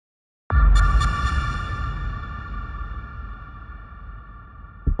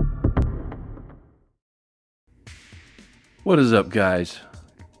What is up, guys?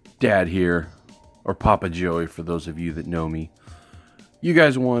 Dad here, or Papa Joey for those of you that know me. You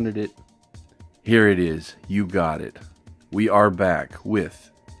guys wanted it. Here it is. You got it. We are back with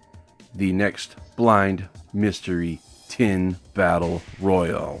the next Blind Mystery Tin Battle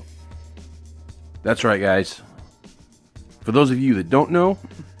Royale. That's right, guys. For those of you that don't know,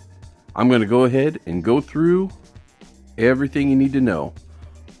 I'm going to go ahead and go through everything you need to know.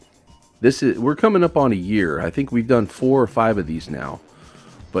 We're coming up on a year. I think we've done 4 or 5 of these now,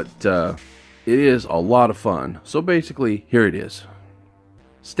 but it is a lot of fun. So basically, here it is.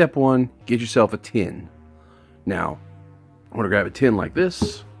 Step 1, get yourself a tin. Now, you want to grab a tin like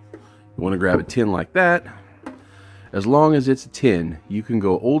this. You want to grab a tin like that. As long as it's a tin, you can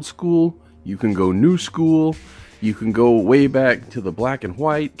go old school, you can go new school, you can go way back to the black and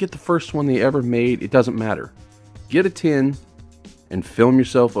white. Get the first one they ever made. It doesn't matter. Get a tin and film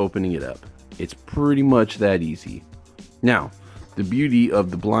yourself opening it up. It's pretty much that easy. Now, the beauty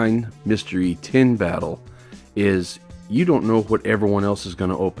of the Blind Mystery Tin Battle is you don't know what everyone else is going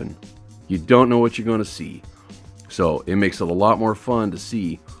to open. You don't know what you're going to see. So it makes it a lot more fun to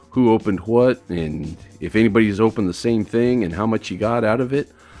see who opened what, and if anybody's opened the same thing and how much you got out of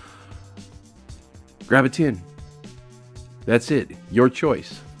it. Grab a tin. That's it. Your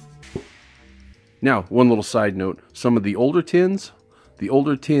choice. Now, one little side note. Some of the older tins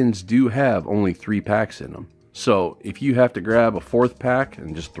do have only 3 packs in them. So if you have to grab a 4th pack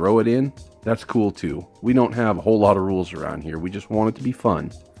and just throw it in, that's cool too. We don't have a whole lot of rules around here. We just want it to be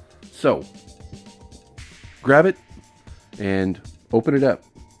fun. So grab it and open it up.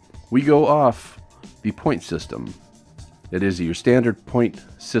 We go off the point system. It is your standard point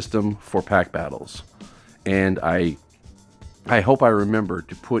system for pack battles. And I hope I remember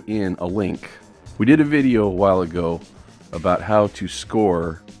to put in a link. We did a video a while ago about how to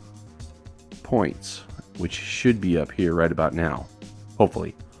score points, which should be up here right about now,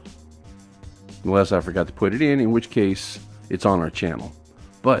 hopefully. Unless I forgot to put it in which case it's on our channel.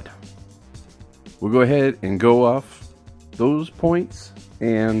 But we'll go ahead and go off those points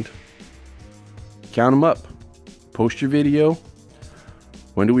and count them up. Post your video.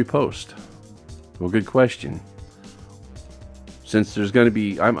 When do we post? Well, good question. Since there's going to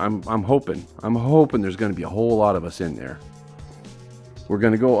be, I'm hoping there's going to be a whole lot of us in there. We're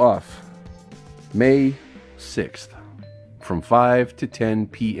going to go off May 6th from 5 to 10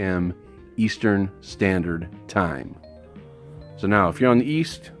 p.m. Eastern Standard Time. So now, if you're on the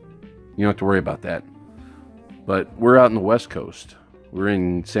East, you don't have to worry about that. But we're out in the West Coast. We're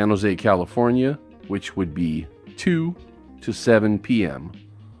in San Jose, California, which would be 2 to 7 p.m.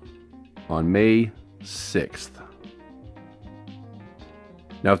 on May 6th.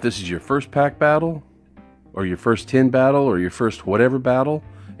 Now, if this is your first pack battle, or your first tin battle, or your first whatever battle,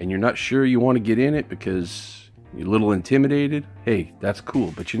 and you're not sure you want to get in it because you're a little intimidated, hey, that's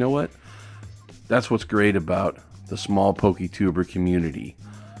cool. But you know what? That's what's great about the small PokeTuber community.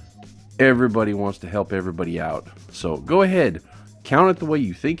 Everybody wants to help everybody out. So go ahead, count it the way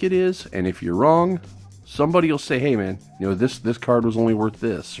you think it is, and if you're wrong, somebody will say, hey man, you know, this card was only worth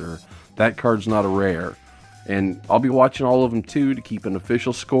this, or that card's not a rare. And I'll be watching all of them too to keep an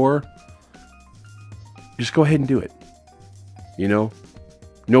official score. Just go ahead and do it. You know,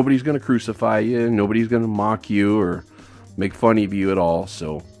 nobody's going to crucify you. Nobody's going to mock you or make fun of you at all.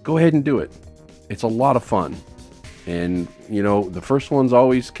 So go ahead and do it. It's a lot of fun. And, you know, the first one's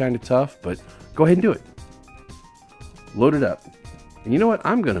always kind of tough, but go ahead and do it. Load it up. And you know what?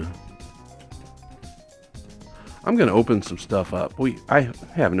 I'm gonna open some stuff up. I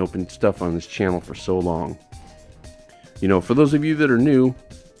haven't opened stuff on this channel for so long. You know, for those of you that are new,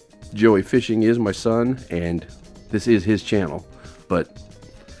 Joey Fishing is my son, and this is his channel. But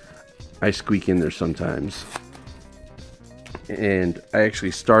I squeak in there sometimes. And I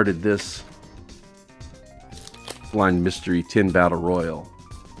actually started this Blind Mystery Tin Battle Royale.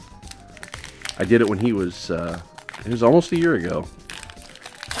 I did it when he was, it was almost a year ago.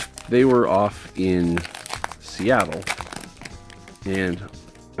 They were off in Seattle, and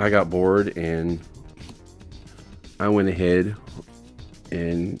I got bored, and I went ahead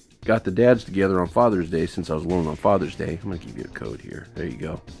and got the dads together on Father's Day, since I was alone on Father's Day. I'm going to give you a code here. There you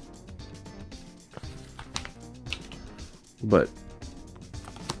go. But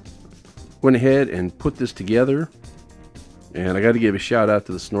went ahead and put this together, and I got to give a shout out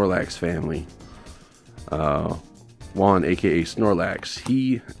to the Snorlax family. Juan, aka Snorlax,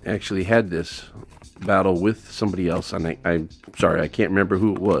 he actually had this battle with somebody else, and I'm sorry, I can't remember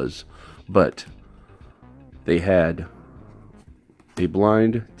who it was, but they had a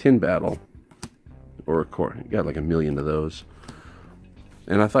blind tin battle, or a got like 1 million of those,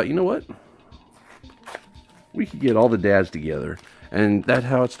 and I thought, you know what, we could get all the dads together, and that's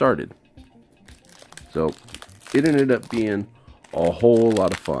how it started. So it ended up being a whole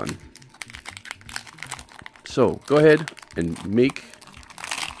lot of fun. So go ahead and make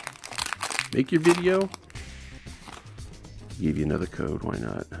your video. Give you another code, why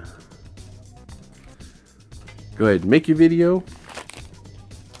not? Go ahead and make your video,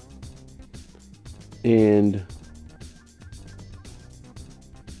 and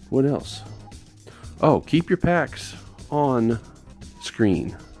what else? Oh, keep your packs on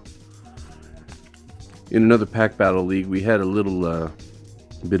screen. In another pack battle league, we had a little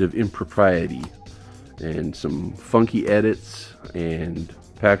bit of impropriety and some funky edits and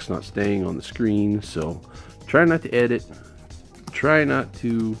packs not staying on the screen. So try not to edit. Try not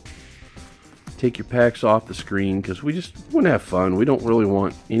to take your packs off the screen, because we just want to have fun. We don't really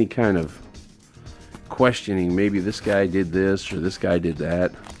want any kind of questioning. Maybe this guy did this or this guy did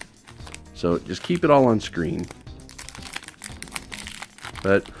that. So just keep it all on screen.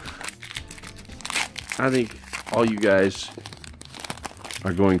 But I think all you guys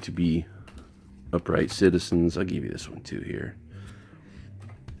are going to be upright citizens. I'll give you this one too here.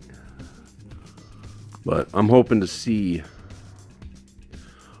 But I'm hoping to see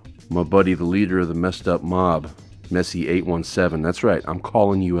my buddy, the leader of the messed up mob, Messy 817. That's right. I'm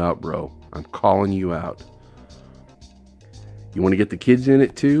calling you out, bro. I'm calling you out. You want to get the kids in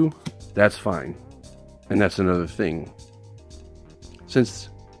it too? That's fine. And that's another thing. Since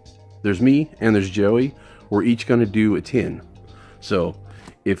there's me and there's Joey, we're each going to do a tin. So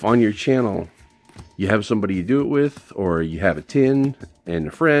if on your channel you have somebody you do it with, or you have a tin and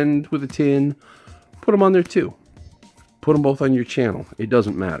a friend with a tin, put them on there too. Put them both on your channel. It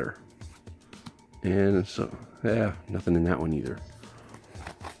doesn't matter. And so, yeah, nothing in that one either.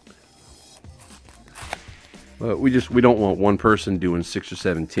 But we don't want one person doing 6 or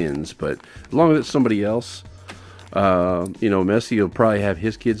 7 tins. But as long as it's somebody else, you know, Messy will probably have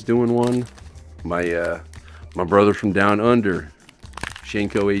his kids doing one. My brother from down under,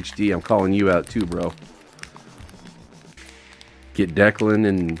 Shanko HD, I'm calling you out too, bro. Get Declan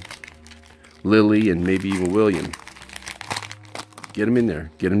and Lily and maybe even William. Get them in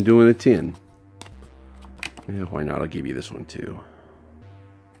there. Get them doing a tin. Yeah, why not? I'll give you this one too.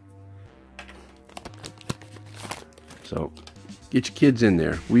 So, get your kids in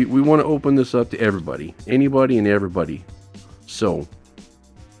there. We want to open this up to everybody. Anybody and everybody. So,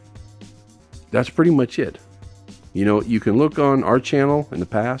 that's pretty much it. You know, you can look on our channel in the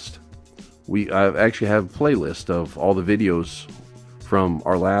past. I actually have a playlist of all the videos from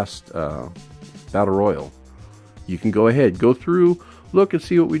our last Battle Royal. You can go ahead, go through, look and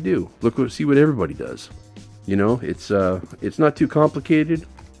see what we do. See what everybody does. You know, it's not too complicated.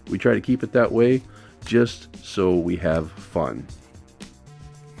 We try to keep it that way, just so we have fun.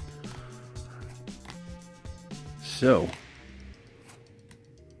 So,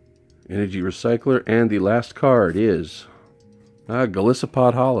 Energy Recycler, and the last card is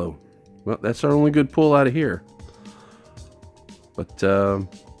Galissapod Hollow. Well, that's our only good pull out of here. But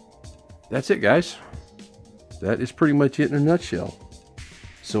that's it, guys. That is pretty much it in a nutshell.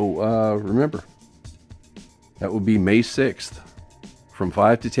 So remember, that will be May 6th from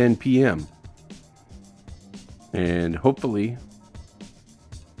 5 to 10 p.m. And hopefully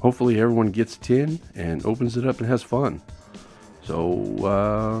everyone gets a tin and opens it up and has fun.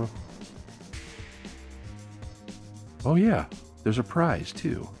 So, oh yeah, there's a prize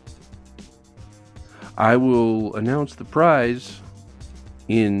too. I will announce the prize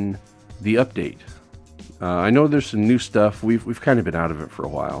in the update. I know there's some new stuff. We've kind of been out of it for a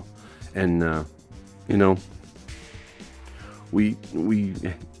while, and you know, we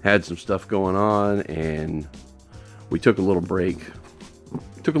had some stuff going on, and we took a little break.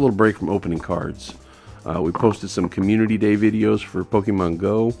 Took a little break from opening cards. We posted some community day videos for Pokemon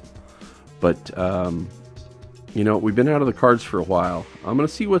Go, but you know, we've been out of the cards for a while. I'm gonna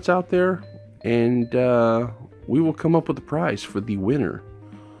see what's out there, and we will come up with a prize for the winner,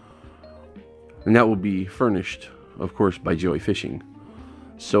 and that will be furnished, of course, by Joey Fishing.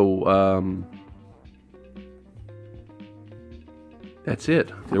 So that's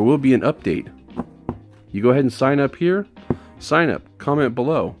it. There will be an update. You go ahead and sign up here. Sign up. Comment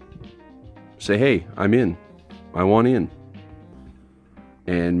below. Say, hey, I'm in. I want in.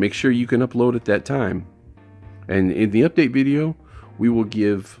 And make sure you can upload at that time. And in the update video, we will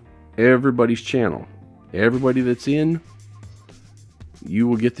give everybody's channel. Everybody that's in, you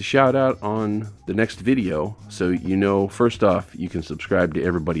will get the shout out on the next video. So you know, first off, you can subscribe to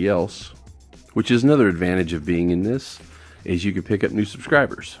everybody else, which is another advantage of being in this, is you can pick up new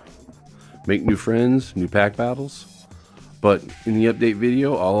subscribers, make new friends, new pack battles. But in the update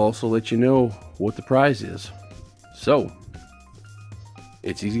video, I'll also let you know what the prize is. So,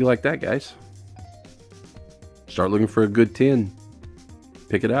 it's easy like that, guys. Start looking for a good tin.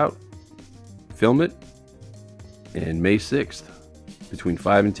 Pick it out. Film it. And May 6th, between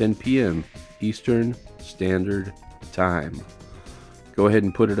 5 and 10 p.m. Eastern Standard Time. Go ahead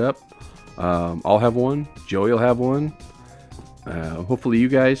and put it up. I'll have one. Joey will have one. Hopefully you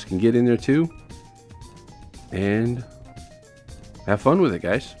guys can get in there too. And have fun with it,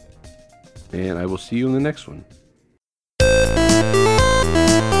 guys. And I will see you in the next one.